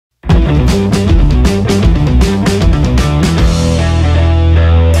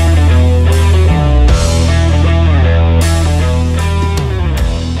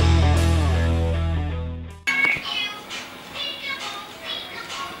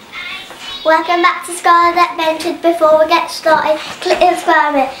welcome back to Skylas Adventures. Before we get started, click the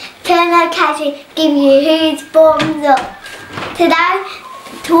subscribe button, turn notifications, give you huge thumbs up. Today,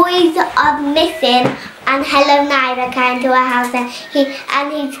 toys are missing and Hello Neighbour came to our house and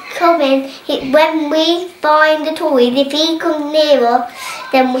he's coming. When we find the toys, if he comes near us,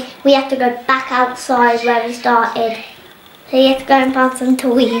 then we have to go back outside where we started. So you have to go and find some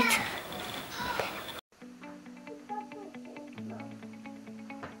toys.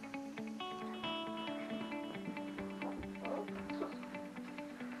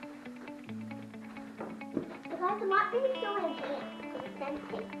 There might be a door in here because it's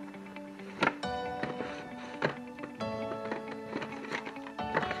empty.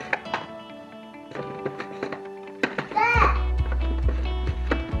 There!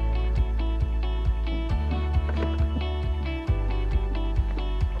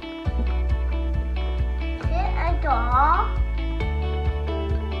 Is it a door?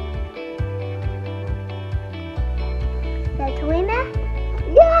 Is there a toy in there?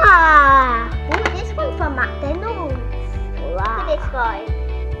 Yeah! Oh, this one's from McDonald's. Wow. Look at this guy.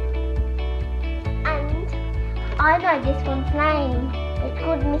 And I know this one's name. It's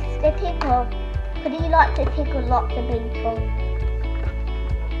called Mr. Tickle. Because he likes to tickle lots of people.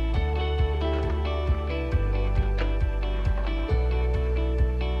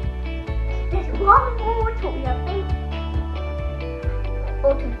 There's one more toy, I think.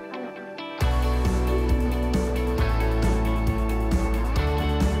 Or two.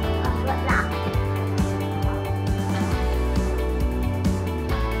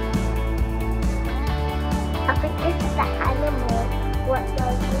 I think this is the animal. What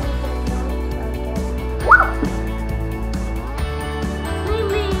does it Whoa!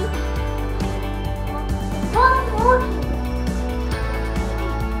 Mimi! One more!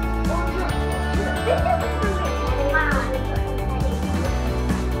 This is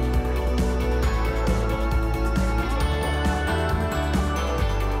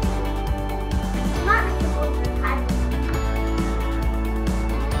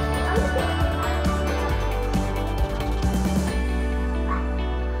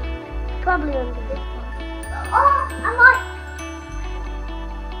probably under this one. Oh, I might.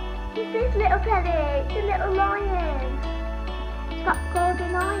 It's this little teddy. It's a little lion. It's got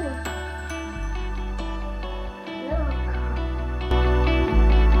golden eyes. Look.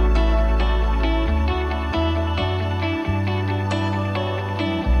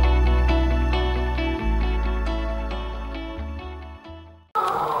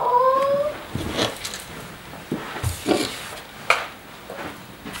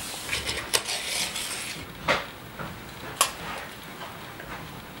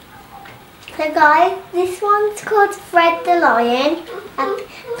 So guys, this one's called Fred the Lion,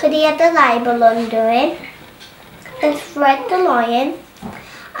 because he had the label under it. There's Fred the Lion,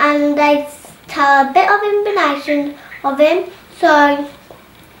 and they tell a bit of information of him. So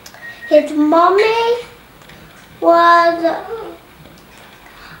his mommy was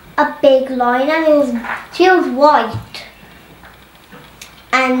a big lion, and she was white.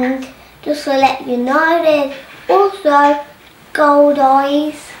 And just to let you know, there's also gold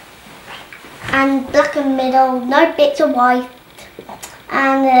eyes. And black and middle, no bits of white,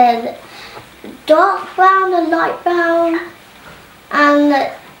 and dark brown and light brown, and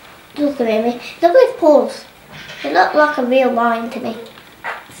look at me, look at his paws, it looked like a real lion to me.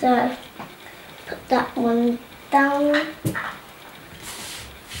 So put that one down,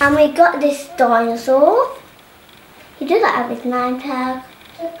 and we got this dinosaur. He does have his name tag,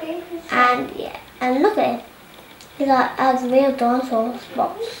 and yeah, and look at him, he has real dinosaur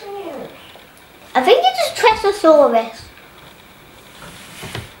spots. I think it's a Triceratops.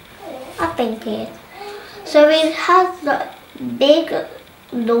 I think it is. So he has like big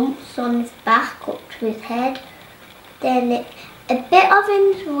lumps on his back up to his head. Then a bit of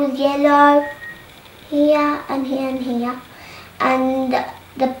him was yellow here and here and here. And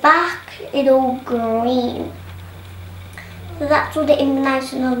the back is all green. So that's all the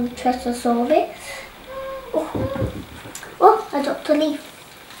information on the Triceratops. Oh, I dropped a leaf.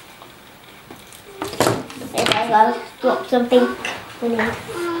 There I go, drop something we need.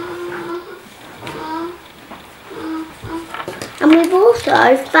 And we've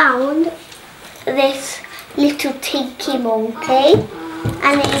also found this little tiki monkey,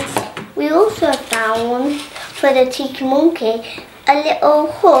 and we also found for the tiki monkey a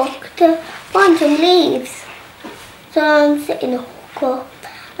little hook to find some leaves. So I'm setting a hook up,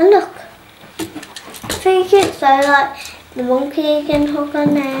 and look, pretty cute. So like the monkey can hook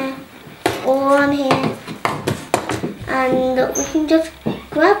on there, or on here. And we can just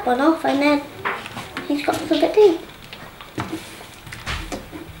grab one off and then he's got something to do.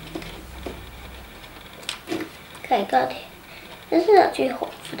 Okay, got it. This is actually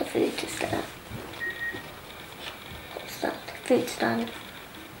hot for the food to stand. What's that? Food stand.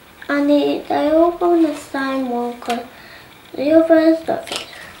 And they all go in the same one colour. The others don't fit.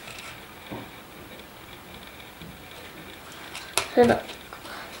 So look.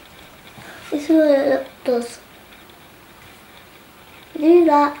 This is what it does. Do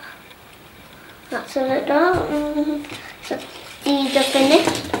that. That's what it does. So these are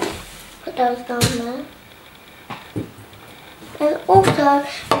finished. Put those down there. And also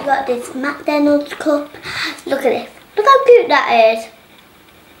we got this McDonald's cup. Look at this. Look how cute that is.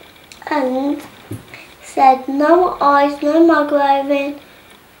 And said no ice, no microwaving,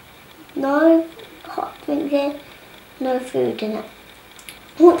 no hot drinking, no food in it.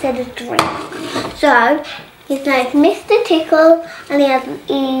 What said a drink? So his name's Mr. Tickle, and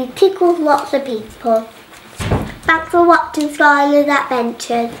he tickles lots of people. Thanks for watching Skylar's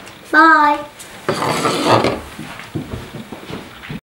Adventures. Bye.